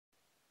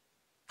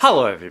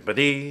Hello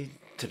everybody!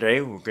 Today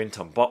we're going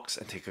to unbox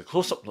and take a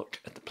close-up look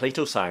at the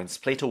PlatoScience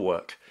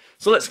PlatoWork.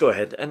 So let's go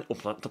ahead and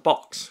open up the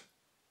box.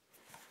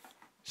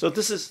 So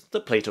this is the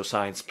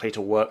PlatoScience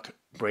PlatoWork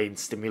Brain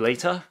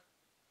Stimulator.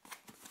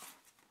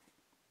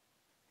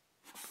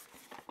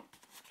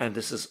 And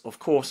this is of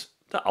course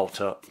the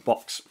outer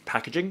box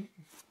packaging.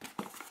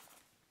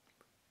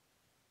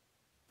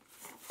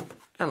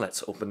 And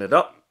let's open it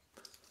up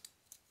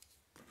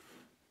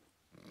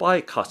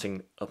by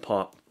cutting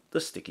apart the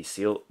sticky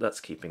seal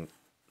that's keeping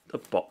the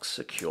box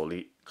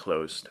securely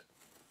closed.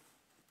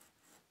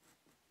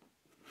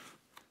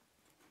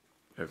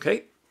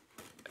 Okay,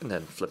 and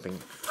then flipping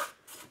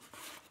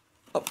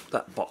up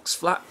that box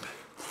flap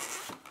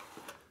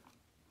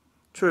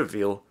to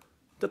reveal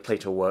the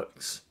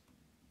PlatoWorks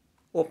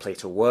or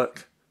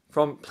PlatoWork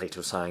from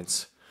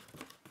PlatoScience.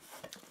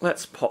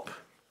 Let's pop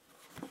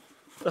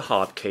the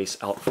hard case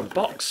out from the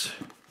box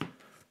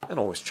and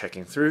always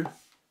checking through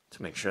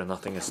to make sure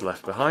nothing is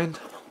left behind.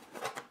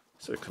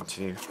 So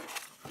continue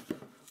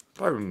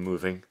by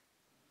removing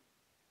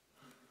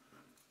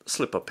the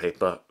slip of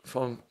paper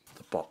from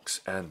the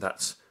box, and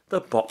that's the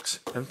box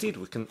emptied.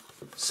 We can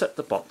set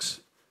the box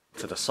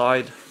to the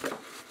side.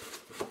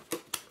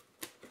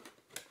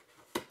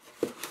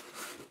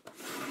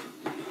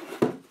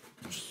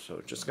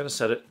 So just going to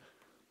set it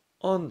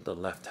on the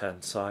left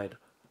hand side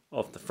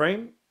of the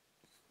frame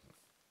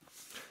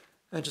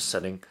and just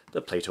setting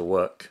the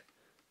PlatoWork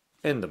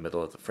in the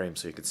middle of the frame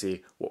so you can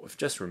see what we've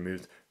just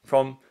removed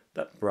from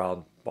that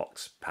brown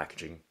box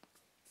packaging.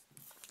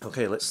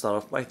 Okay, let's start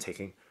off by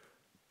taking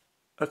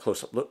a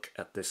close-up look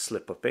at this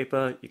slip of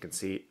paper. You can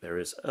see there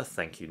is a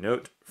thank you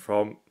note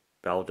from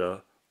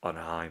Balder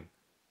Onheim,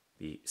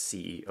 the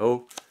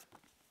CEO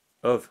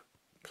of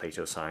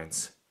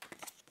PlatoScience.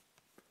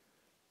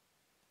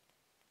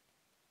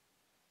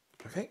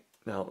 Okay,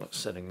 now let's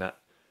setting that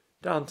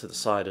down to the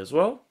side as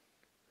well,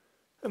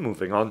 and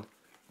moving on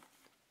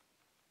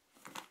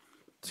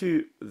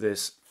to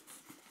this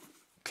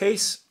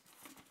case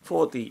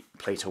for the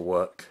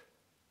PlatoWork.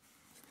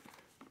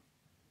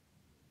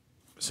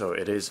 So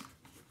it is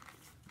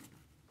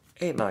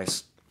a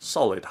nice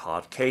solid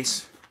hard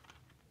case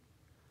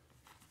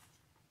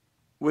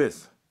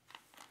with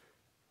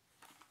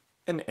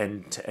an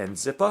end-to-end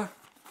zipper,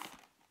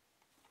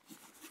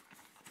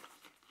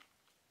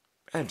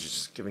 and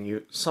just giving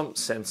you some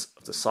sense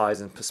of the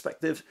size and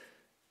perspective,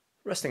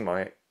 resting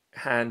my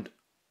hand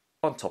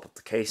on top of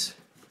the case,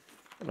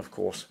 and of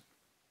course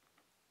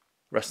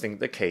resting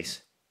the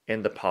case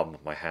in the palm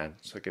of my hand,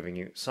 so giving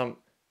you some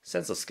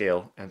sense of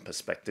scale and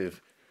perspective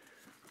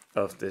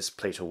of this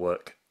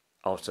PlatoWork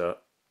outer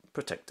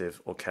protective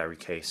or carry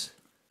case.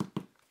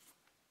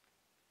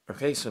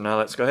 Okay, so now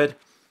let's go ahead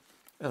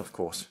and of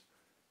course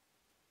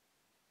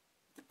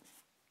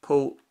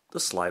pull the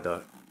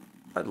slider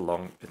right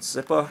along its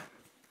zipper,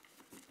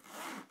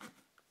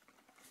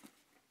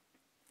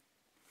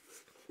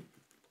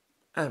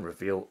 and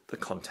reveal the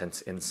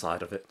contents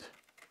inside of it.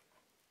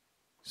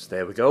 So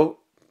there we go,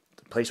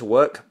 the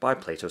PlatoWork by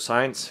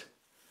PlatoScience,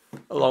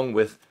 along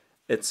with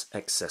its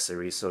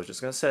accessories. So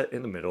just going to set it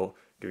in the middle,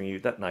 giving you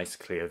that nice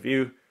clear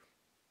view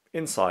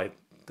inside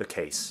the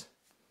case.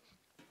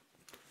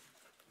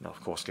 Now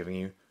of course giving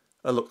you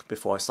a look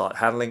before I start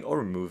handling or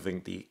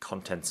removing the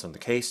contents on the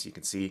case. You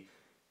can see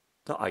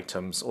the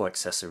items or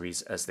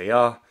accessories as they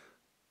are,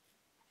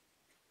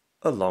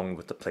 along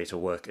with the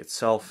PlatoWork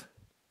itself.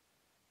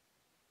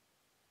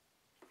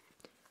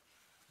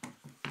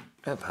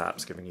 And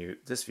perhaps giving you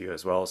this view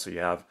as well, so you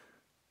have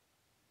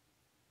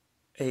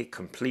a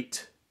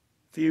complete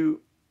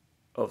view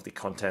of the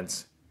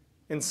contents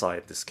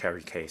inside this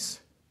carry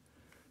case.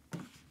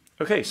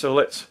 Okay, so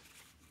let's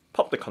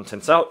pop the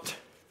contents out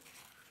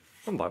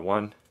one by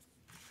one,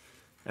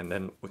 and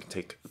then we can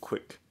take a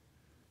quick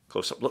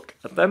close-up look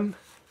at them.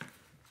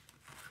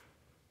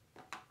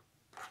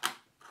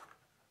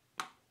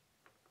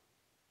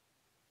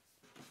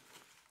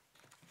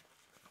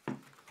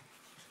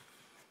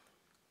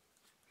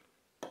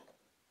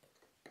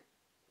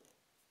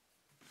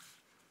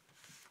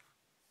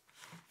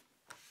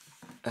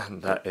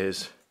 And that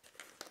is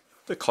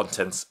the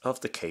contents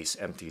of the case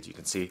emptied. You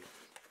can see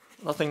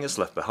nothing is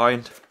left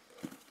behind.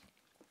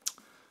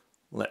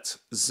 Let's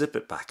zip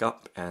it back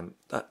up, and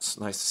that's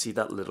nice to see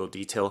that little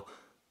detail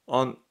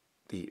on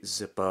the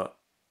zipper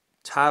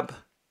tab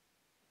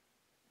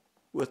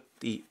with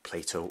the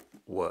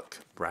PlatoWork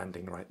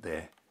branding right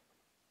there.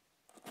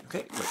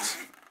 Okay, let's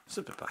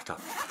zip it back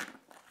up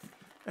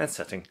and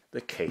setting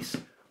the case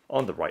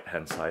on the right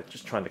hand side,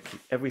 just trying to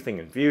keep everything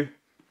in view.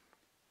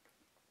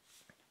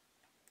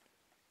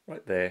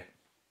 Right there,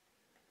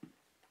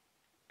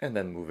 and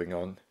then moving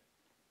on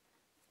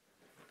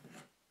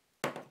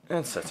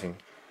and setting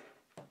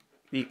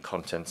the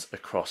contents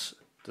across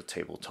the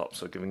tabletop,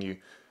 so giving you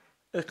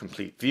a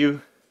complete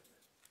view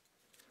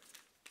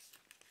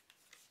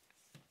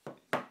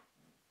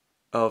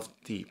of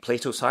the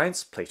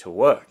PlatoScience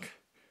PlatoWork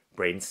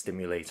Brain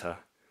Stimulator.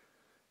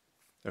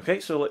 Okay,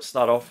 so let's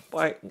start off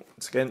by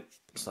once again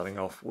starting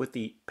off with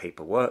the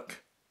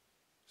paperwork.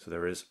 So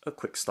there is a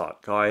quick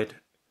start guide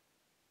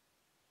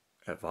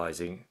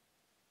advising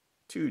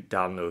to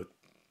download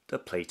the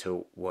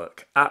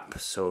PlatoWork app.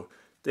 So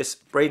this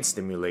brain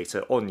stimulator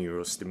or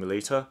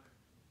neurostimulator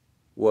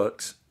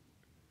works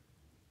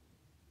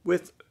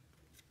with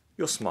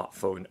your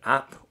smartphone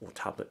app or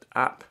tablet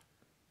app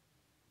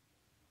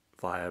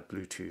via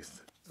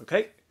Bluetooth.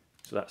 Okay,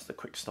 so that's the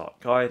quick start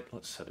guide.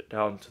 Let's set it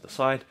down to the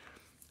side.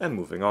 And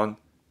moving on,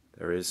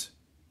 there is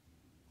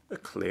a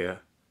clear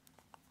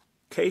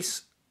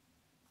case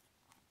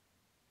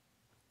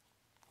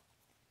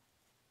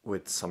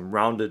with some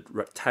rounded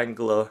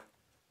rectangular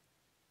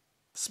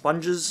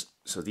sponges.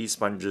 So these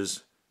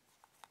sponges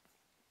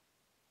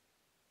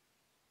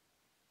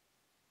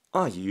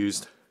are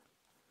used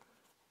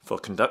for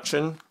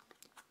conduction.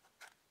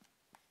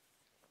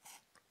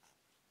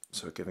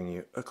 So giving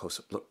you a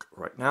close-up look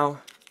right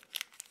now.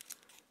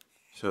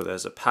 So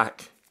there's a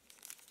pack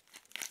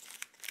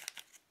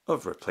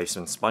of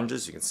replacement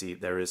sponges. You can see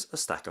there is a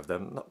stack of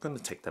them. I'm not going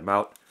to take them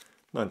out,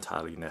 not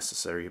entirely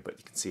necessary, but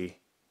you can see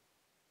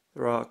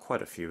there are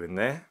quite a few in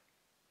there.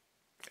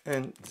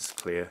 And this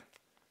clear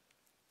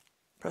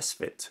press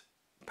fit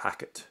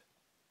packet.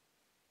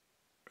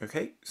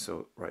 Okay,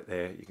 so right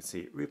there you can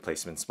see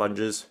replacement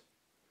sponges.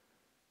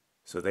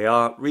 So they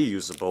are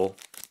reusable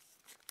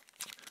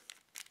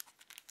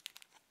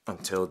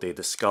until they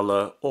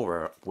discolor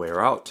or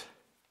wear out.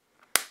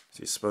 So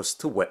you're supposed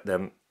to wet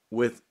them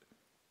with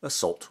a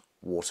salt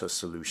water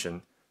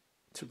solution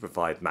to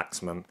provide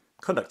maximum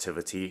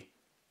conductivity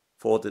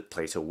for the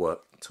PlatoWork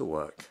to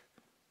work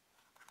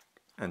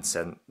and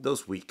send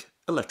those weak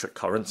electric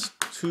currents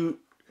to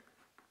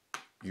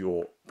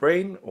your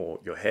brain or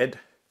your head.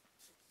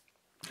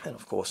 And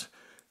of course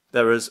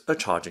there is a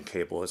charging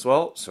cable as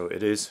well. So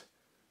it is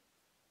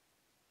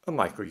a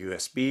micro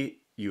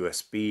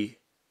USB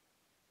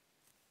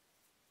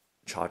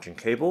charging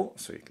cable.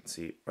 So you can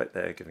see right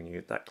there, giving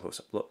you that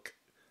close-up look.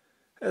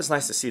 It's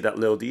nice to see that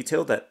little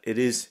detail that it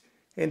is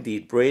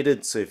indeed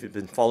braided. So if you've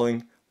been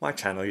following my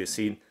channel, you've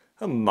seen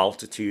a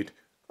multitude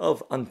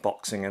of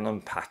unboxing and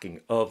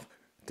unpacking of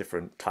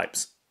different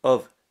types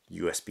of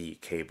USB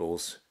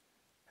cables.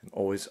 And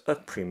always a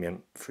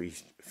premium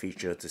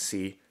feature to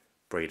see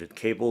braided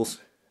cables,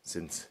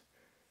 since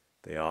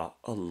they are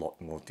a lot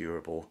more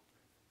durable.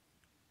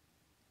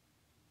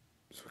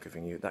 So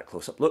giving you that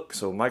close-up look.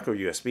 So micro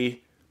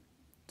USB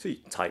to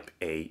type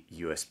A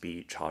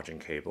USB charging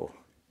cable.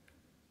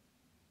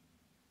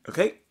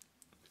 Okay,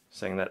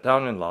 setting that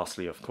down. And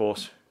lastly, of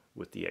course,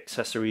 with the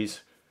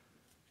accessories,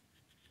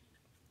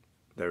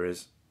 there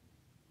is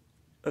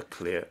a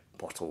clear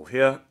bottle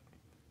here.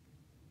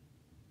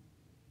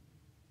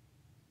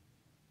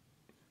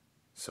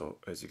 So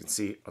as you can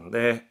see on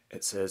there,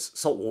 it says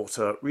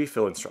saltwater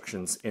refill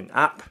instructions in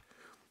app.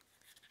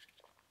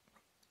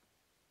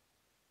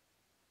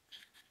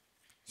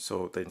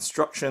 So the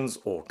instructions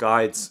or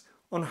guides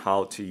on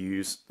how to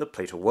use the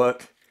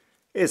PlatoWork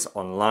is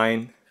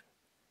online.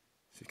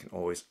 So you can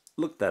always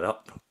look that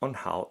up on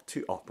how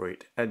to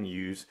operate and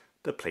use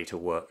the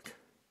PlatoWork.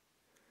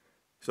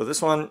 So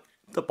this one,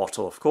 the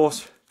bottle of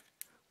course,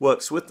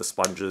 works with the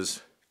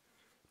sponges.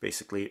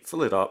 Basically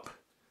fill it up,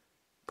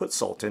 put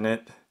salt in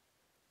it,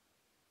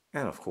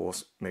 and of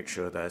course make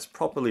sure that it's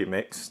properly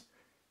mixed,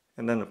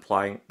 and then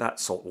applying that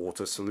salt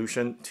water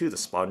solution to the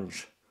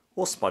sponge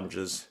or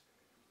sponges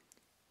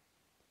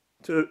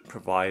to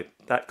provide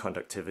that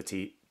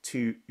conductivity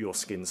to your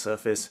skin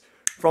surface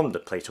from the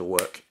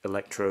PlatoWork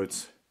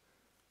electrodes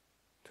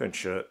to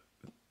ensure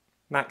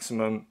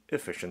maximum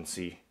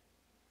efficiency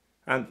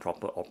and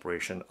proper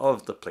operation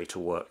of the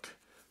PlatoWork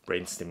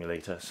brain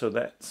stimulator. So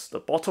that's the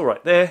bottle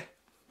right there.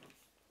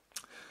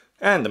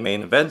 And the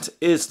main event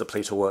is the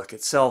PlatoWork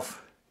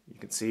itself. You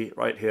can see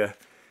right here,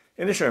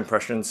 initial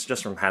impressions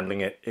just from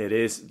handling it, it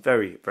is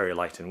very, very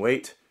light in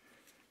weight.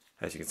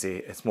 As you can see,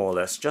 it's more or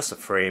less just a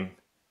frame.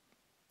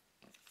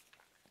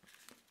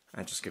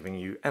 And just giving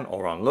you an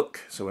all-round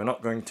look. So we're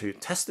not going to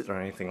test it or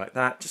anything like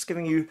that, just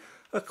giving you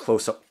a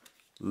close-up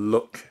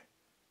look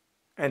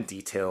and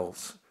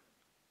details,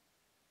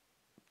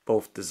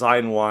 both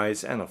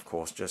design-wise and of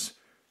course just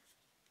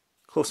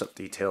close-up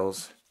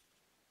details,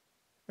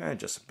 and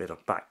just a bit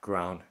of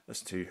background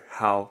as to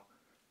how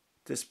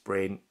this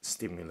brain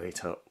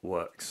stimulator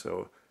works.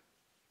 So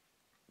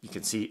you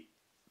can see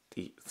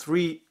the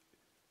 3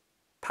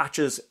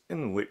 patches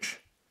in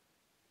which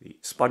the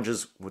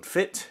sponges would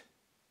fit,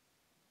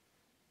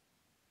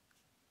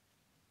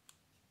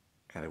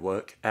 and they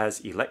work as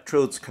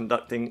electrodes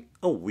conducting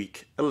a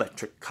weak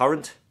electric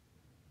current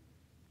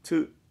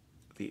to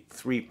the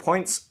 3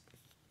 points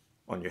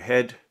on your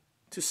head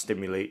to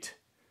stimulate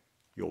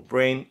your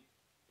brain.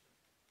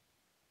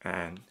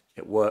 And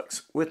it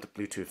works with the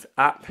Bluetooth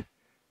app.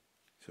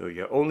 So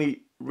you're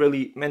only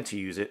really meant to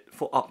use it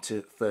for up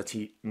to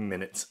 30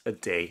 minutes a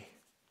day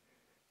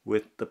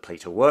with the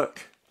PlatoWork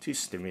to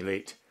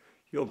stimulate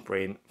your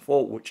brain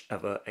for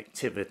whichever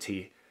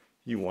activity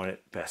you want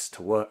it best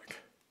to work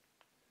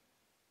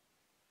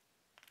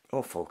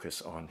or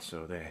focus on.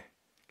 So they're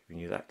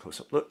giving you that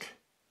close-up look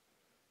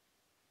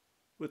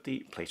with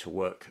the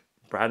PlatoWork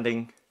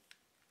branding.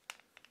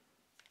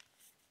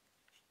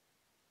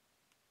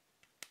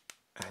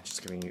 and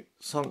just giving you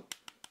some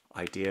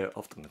idea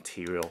of the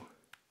material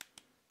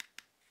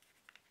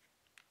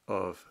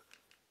of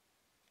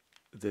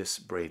this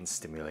brain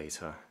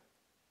stimulator.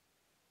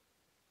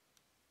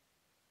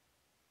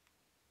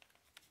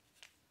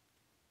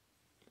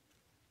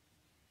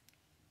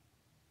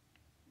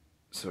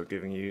 So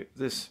giving you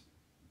this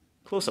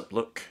close-up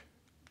look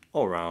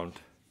all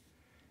around,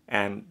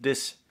 and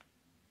this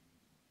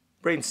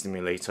brain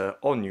stimulator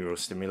or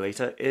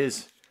neurostimulator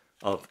is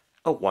of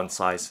a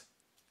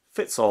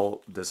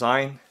one-size-fits-all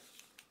design,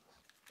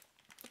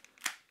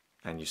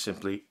 and you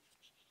simply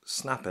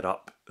snap it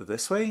up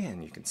this way,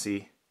 and you can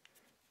see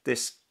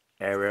this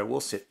area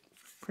will sit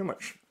pretty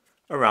much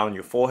around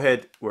your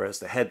forehead, whereas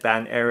the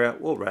headband area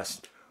will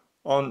rest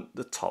on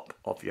the top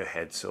of your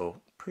head.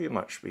 So pretty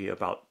much be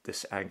about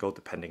this angle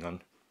depending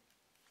on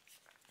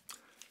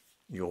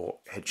your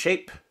head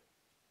shape.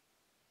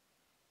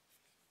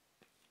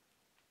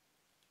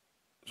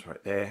 It's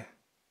right there.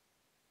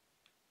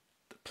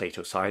 The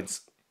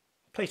PlatoScience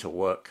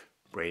PlatoWork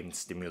brain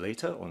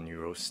stimulator or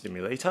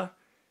neurostimulator.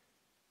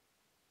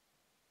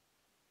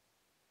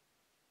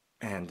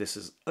 And this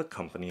is a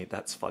company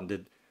that's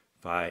funded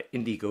by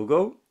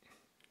Indiegogo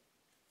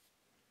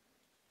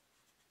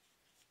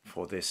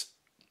for this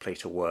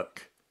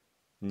PlatoWork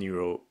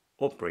neuro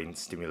or brain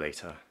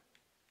stimulator.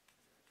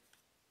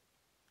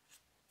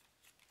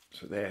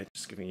 So there,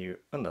 just giving you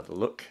another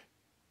look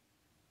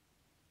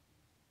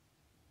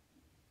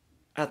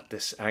at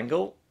this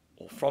angle,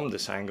 or from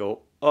this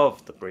angle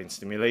of the brain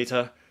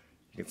stimulator.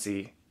 You can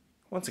see,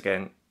 once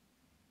again,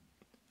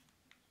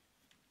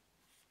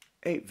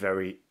 a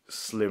very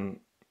slim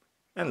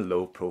and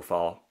low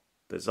profile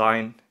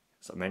design.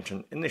 As I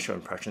mentioned, initial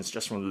impressions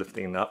just from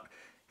lifting it up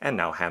and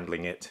now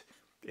handling it.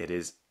 It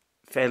is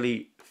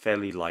fairly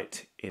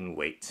light in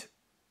weight.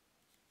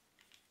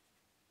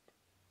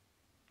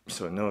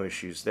 So no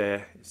issues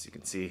there, as you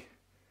can see.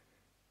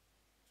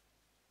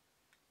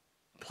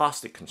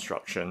 Plastic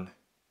construction,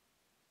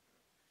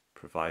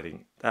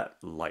 providing that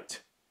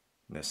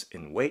lightness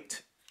in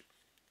weight.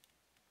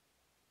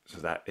 So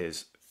that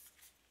is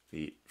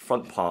the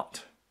front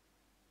part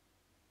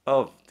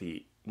of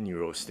the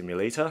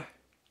neurostimulator,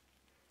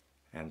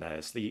 and that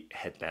is the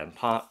headband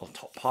part or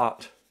top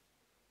part.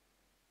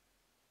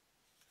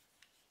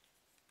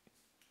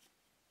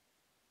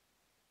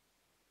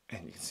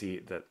 And you can see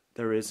that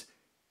there is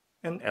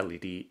an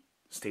LED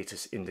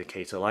status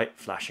indicator light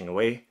flashing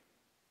away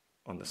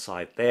on the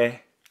side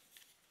there.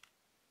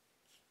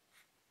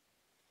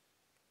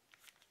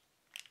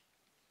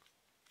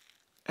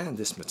 And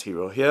this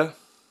material here,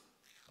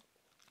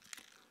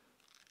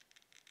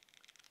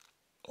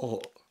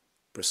 or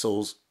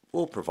bristles,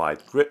 will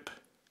provide grip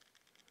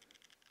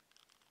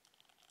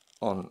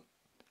on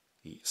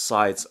the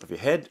sides of your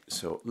head,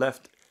 so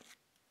left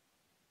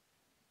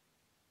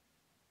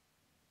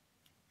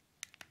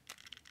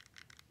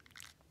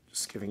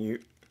just giving you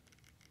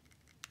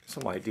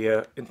some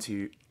idea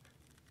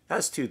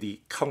as to the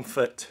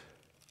comfort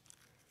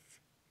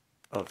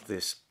of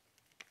this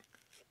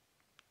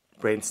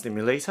brain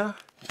stimulator.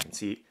 You can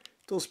see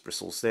those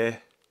bristles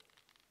there,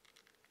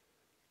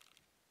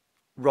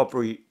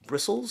 rubbery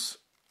bristles,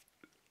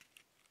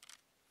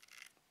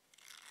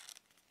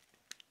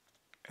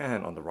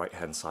 and on the right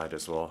hand side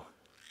as well.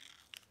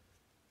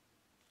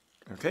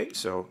 Okay,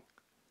 so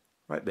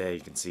right there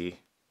you can see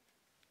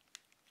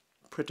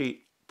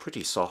pretty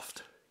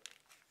soft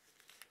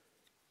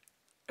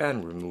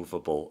and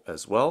removable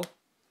as well.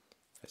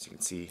 As you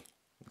can see,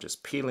 I'm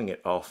just peeling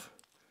it off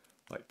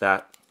like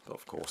that, but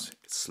of course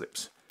it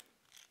slips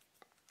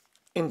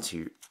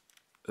into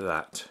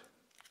that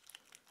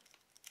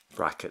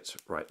bracket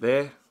right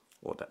there,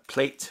 or that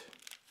plate.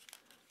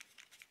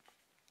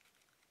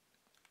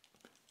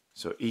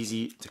 So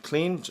easy to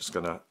clean. Just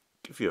gonna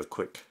give you a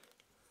quick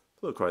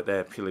look right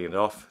there, peeling it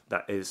off.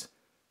 That is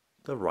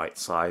the right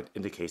side,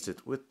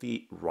 indicated with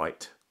the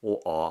right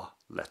or R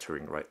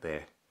lettering right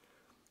there.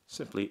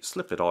 Simply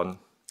slip it on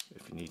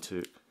if you need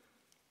to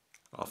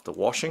after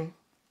washing,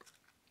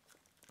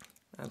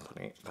 and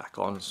putting it back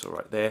on. So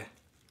right there,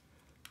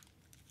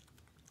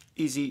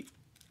 easy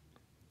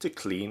to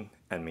clean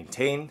and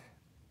maintain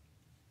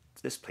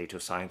this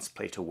PlatoScience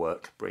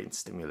PlatoWork brain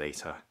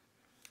stimulator.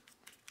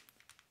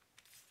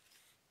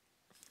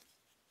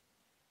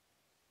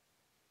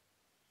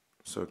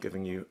 So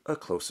giving you a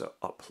closer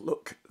up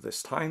look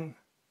this time.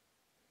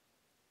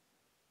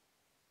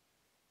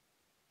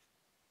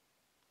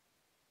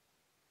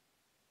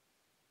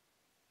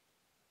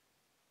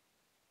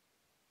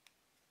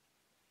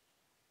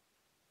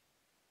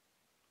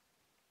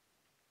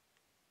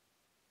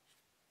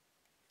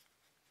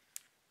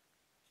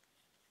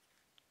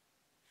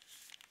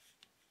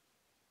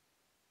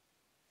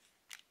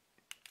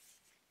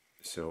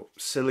 So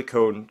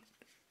silicone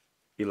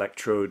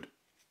electrode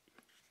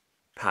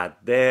pad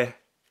there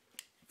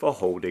for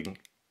holding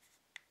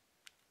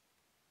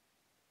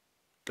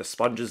the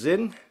sponges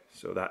in,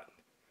 so that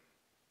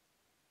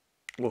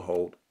will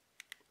hold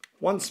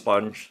one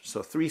sponge,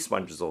 so 3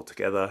 sponges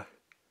altogether,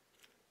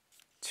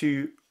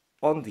 2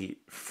 on the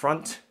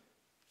front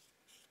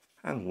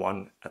and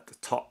one at the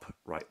top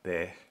right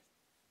there.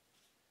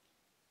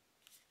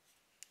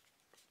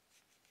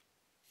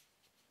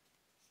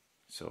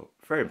 So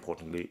very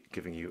importantly,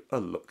 giving you a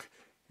look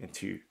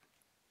into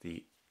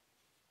the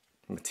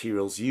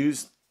materials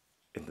used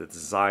in the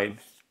design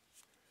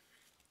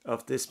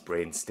of this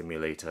brain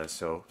stimulator.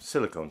 So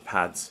silicone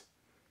pads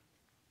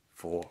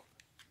for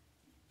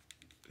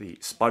the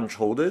sponge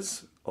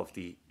holders for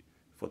the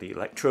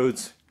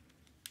electrodes,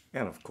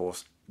 and of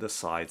course the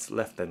sides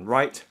left and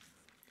right,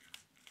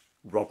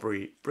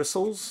 rubbery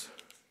bristles,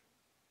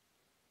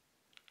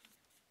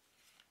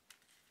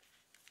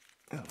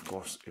 and of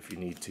course if you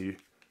need to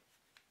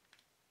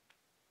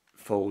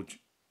fold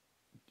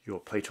your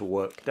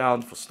PlatoWork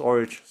down for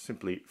storage,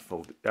 simply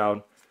fold it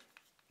down,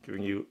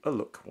 giving you a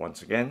look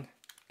once again,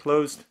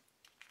 closed,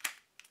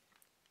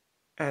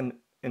 and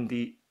in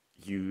the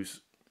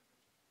use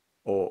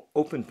or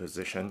open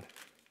position,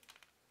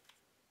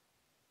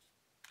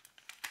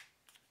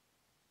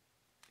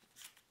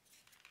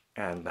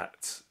 and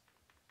that's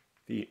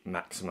the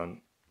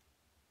maximum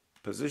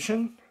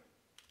position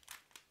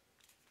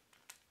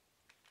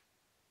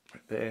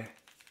right there.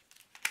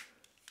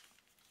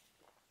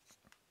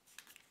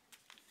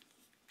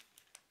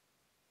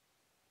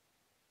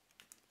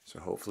 So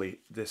hopefully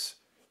this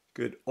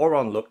good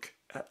all-round look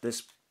at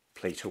this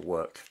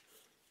PlatoWork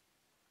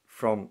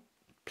from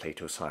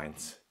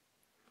PlatoScience.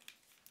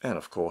 And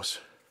of course,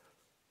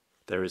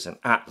 there is an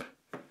app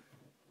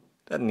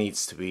that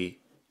needs to be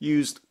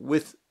used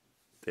with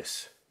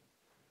this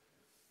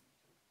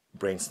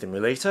brain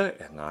stimulator,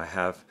 and I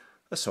have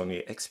a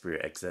Sony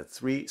Xperia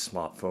XZ3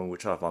 smartphone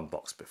which I've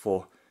unboxed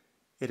before.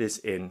 It is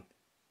in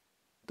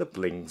the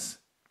Bling's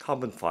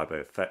Carbon Fiber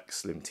Effect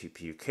Slim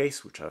TPU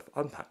case, which I've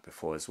unpacked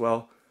before as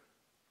well.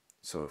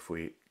 So if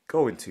we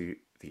go into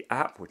the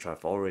app, which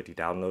I've already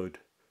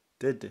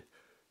downloaded,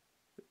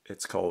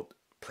 it's called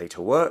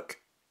PlatoWork.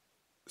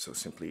 So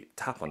simply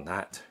tap on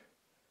that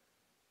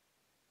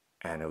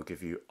and it'll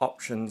give you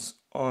options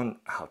on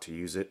how to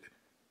use it.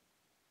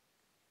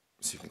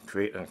 So you can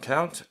create an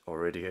account,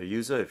 already a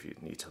user, if you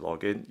need to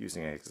log in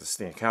using an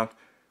existing account,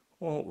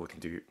 or we can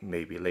do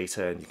maybe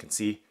later, and you can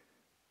see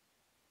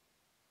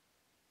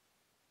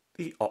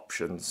the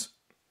options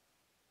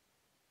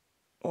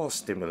or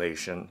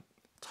stimulation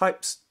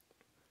types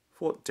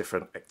for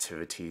different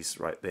activities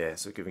right there.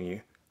 So giving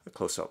you a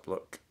close-up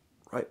look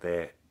right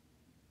there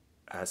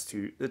as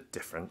to the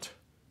different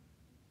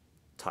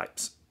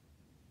types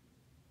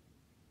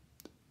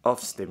of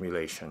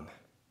stimulation.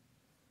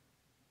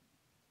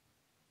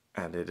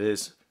 And it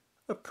is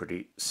a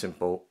pretty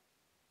simple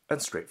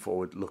and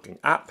straightforward looking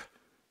app.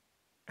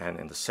 And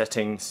in the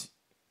settings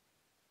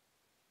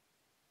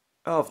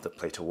of the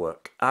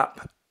PlatoWork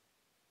app,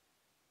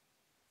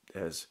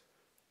 there's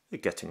the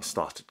Getting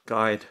Started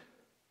guide.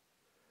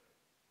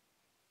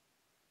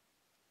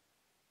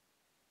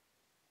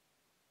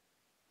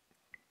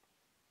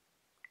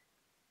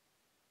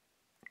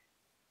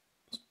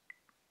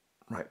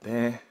 Right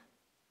there.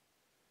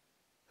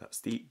 That's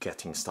the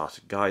Getting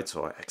Started guide.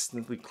 So I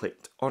accidentally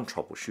clicked on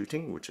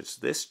troubleshooting, which is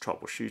this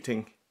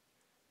troubleshooting.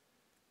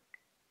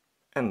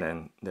 And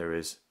then there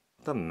is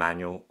the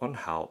manual on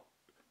how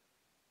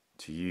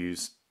to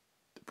use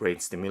the brain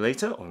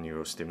stimulator or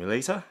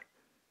neurostimulator.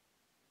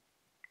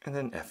 And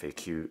then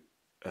FAQ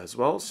as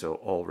well. So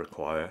all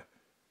require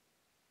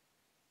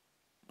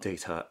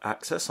data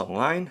access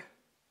online.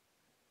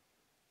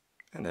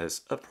 And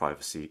there's a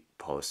privacy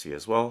policy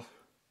as well.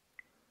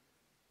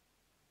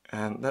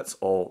 And that's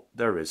all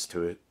there is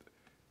to it.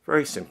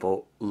 Very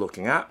simple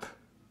looking app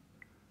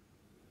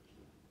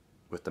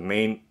with the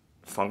main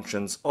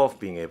functions of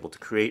being able to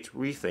create,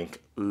 rethink,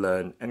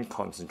 learn, and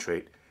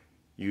concentrate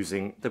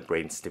using the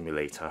brain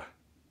stimulator.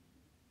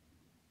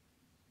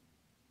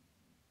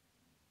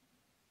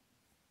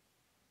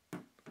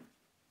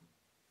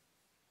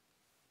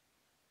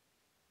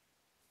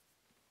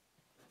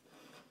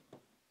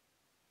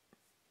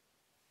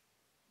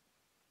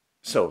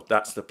 So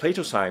that's the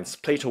PlatoScience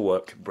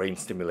PlatoWork brain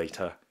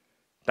stimulator.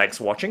 Thanks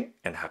for watching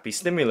and happy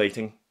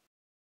stimulating!